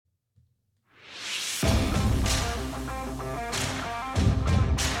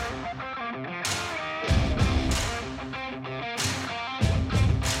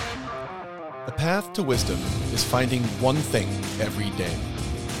path to wisdom is finding one thing every day.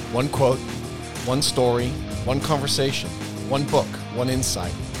 One quote, one story, one conversation, one book, one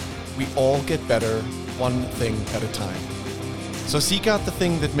insight. We all get better one thing at a time. So seek out the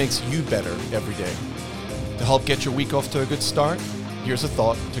thing that makes you better every day. To help get your week off to a good start, here's a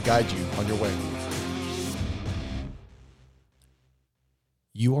thought to guide you on your way.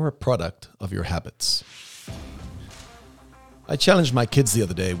 You are a product of your habits. I challenged my kids the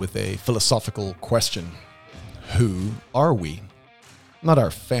other day with a philosophical question. Who are we? Not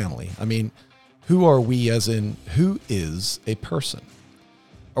our family. I mean, who are we as in who is a person?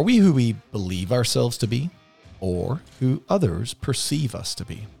 Are we who we believe ourselves to be, or who others perceive us to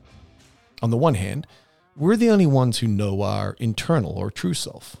be? On the one hand, we're the only ones who know our internal or true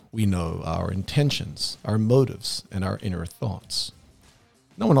self. We know our intentions, our motives, and our inner thoughts.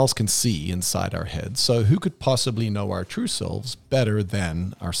 No one else can see inside our heads, so who could possibly know our true selves better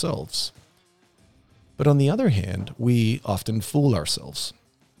than ourselves? But on the other hand, we often fool ourselves.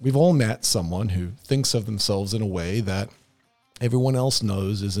 We've all met someone who thinks of themselves in a way that everyone else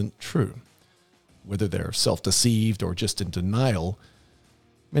knows isn't true. Whether they're self-deceived or just in denial,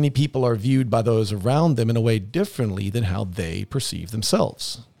 many people are viewed by those around them in a way differently than how they perceive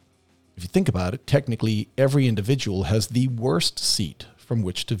themselves. If you think about it, technically every individual has the worst seat from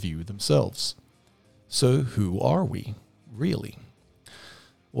which to view themselves. So who are we, really?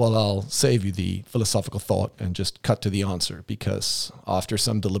 Well, I'll save you the philosophical thought and just cut to the answer, because after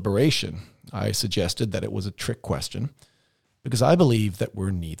some deliberation, I suggested that it was a trick question, because I believe that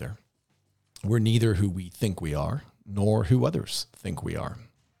we're neither. We're neither who we think we are, nor who others think we are.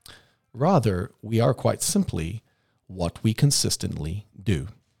 Rather, we are quite simply what we consistently do.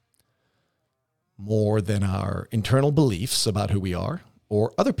 More than our internal beliefs about who we are,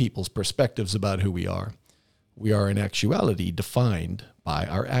 or other people's perspectives about who we are in actuality defined by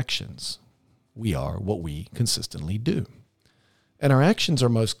our actions. We are what we consistently do. And our actions are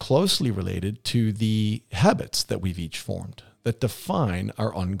most closely related to the habits that we've each formed that define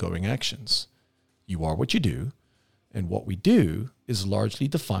our ongoing actions. You are what you do, and what we do is largely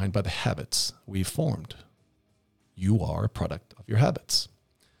defined by the habits we've formed. You are a product of your habits.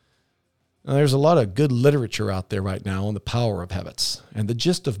 Now, there's a lot of good literature out there right now on the power of habits, and the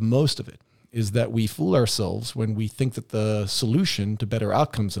gist of most of it is that we fool ourselves when we think that the solution to better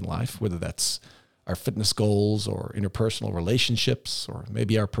outcomes in life, whether that's our fitness goals or interpersonal relationships or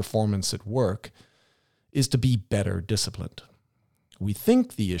maybe our performance at work, is to be better disciplined. We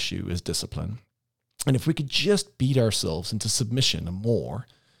think the issue is discipline, and if we could just beat ourselves into submission more,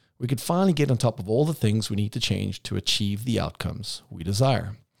 we could finally get on top of all the things we need to change to achieve the outcomes we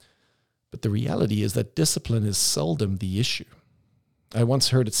desire. But the reality is that discipline is seldom the issue. I once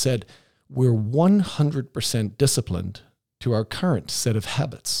heard it said, we're 100% disciplined to our current set of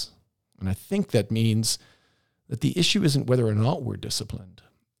habits. And I think that means that the issue isn't whether or not we're disciplined,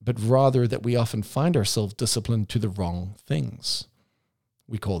 but rather that we often find ourselves disciplined to the wrong things.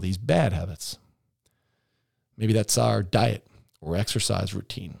 We call these bad habits. Maybe that's our diet or exercise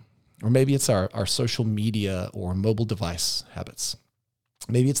routine, or maybe it's our social media or mobile device habits.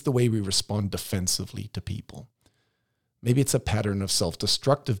 Maybe it's the way we respond defensively to people. Maybe it's a pattern of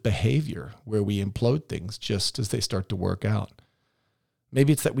self-destructive behavior where we implode things just as they start to work out.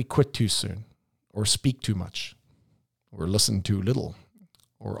 Maybe it's that we quit too soon, or speak too much, or listen too little,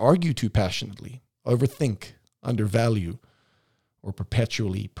 or argue too passionately, overthink, undervalue, or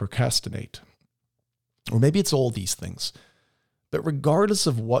perpetually procrastinate. Or maybe it's all these things. But regardless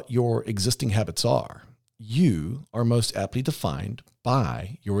of what your existing habits are, you are most aptly defined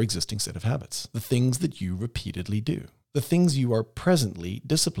by your existing set of habits, the things that you repeatedly do, the things you are presently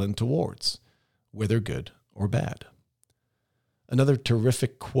disciplined towards, whether good or bad. Another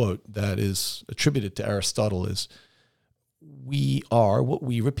terrific quote that is attributed to Aristotle is, "We are what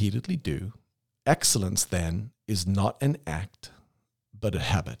we repeatedly do. Excellence, then, is not an act, but a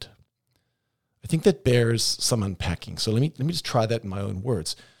habit." I think that bears some unpacking. So let me just try that in my own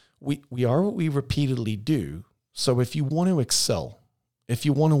words. We are what we repeatedly do. So if you want to excel, if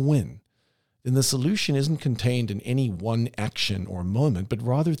you want to win, then the solution isn't contained in any one action or moment, but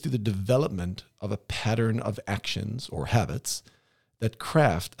rather through the development of a pattern of actions or habits that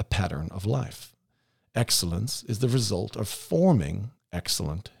craft a pattern of life. Excellence is the result of forming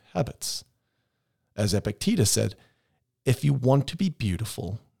excellent habits. As Epictetus said, if you want to be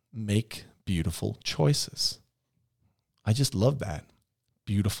beautiful, make beautiful choices. I just love that.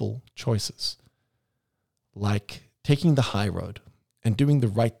 Beautiful choices. Like taking the high road and doing the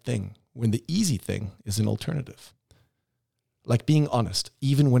right thing when the easy thing is an alternative. Like being honest,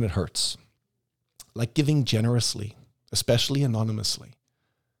 even when it hurts. Like giving generously, especially anonymously.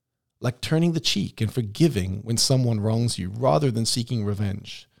 like turning the cheek and forgiving when someone wrongs you rather than seeking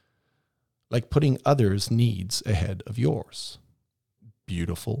revenge, like putting others' needs ahead of yours.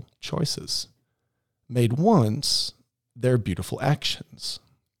 Beautiful choices. Made once, they're beautiful actions.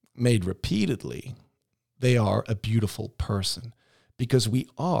 Made repeatedly, they are a beautiful person, because we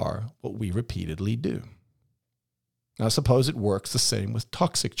are what we repeatedly do. Now, suppose it works the same with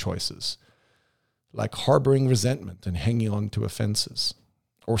toxic choices, like harboring resentment and hanging on to offenses,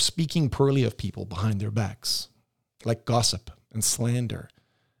 or speaking poorly of people behind their backs, like gossip and slander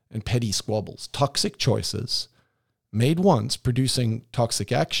and petty squabbles. Toxic choices, made once, producing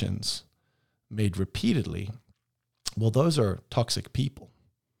toxic actions, made repeatedly, well, those are toxic people.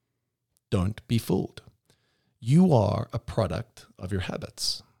 Don't be fooled. You are a product of your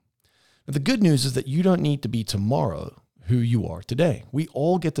habits. Now, the good news is that you don't need to be tomorrow who you are today. We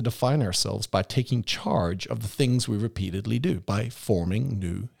all get to define ourselves by taking charge of the things we repeatedly do, by forming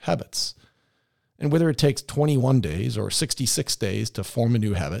new habits. And whether it takes 21 days or 66 days to form a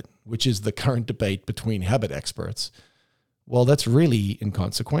new habit, which is the current debate between habit experts, well, that's really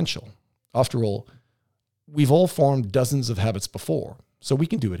inconsequential. After all, we've all formed dozens of habits before, so we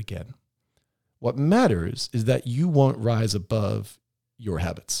can do it again. What matters is that you won't rise above your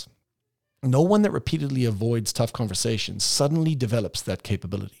habits. No one that repeatedly avoids tough conversations suddenly develops that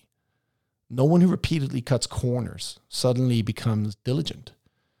capability. No one who repeatedly cuts corners suddenly becomes diligent.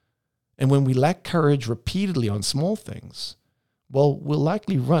 And when we lack courage repeatedly on small things, well, we'll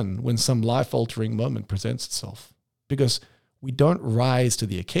likely run when some life-altering moment presents itself, because we don't rise to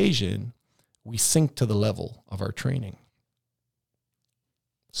the occasion, we sink to the level of our training.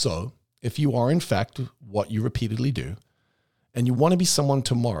 So, if you are in fact what you repeatedly do, and you want to be someone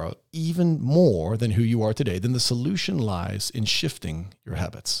tomorrow even more than who you are today, then the solution lies in shifting your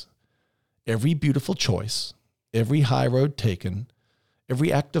habits. Every beautiful choice, every high road taken,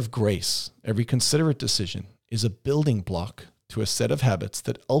 every act of grace, every considerate decision is a building block to a set of habits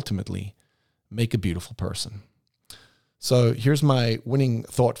that ultimately make a beautiful person. So here's my winning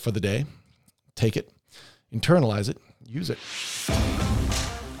thought for the day. Take it, internalize it, use it.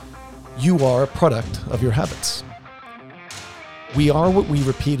 You are a product of your habits. We are what we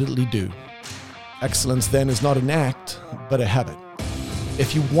repeatedly do. Excellence then is not an act, but a habit.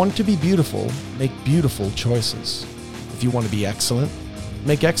 If you want to be beautiful, make beautiful choices. If you want to be excellent,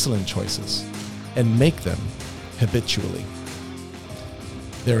 make excellent choices, and make them habitually.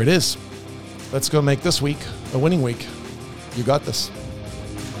 There it is. Let's go make this week a winning week. You got this.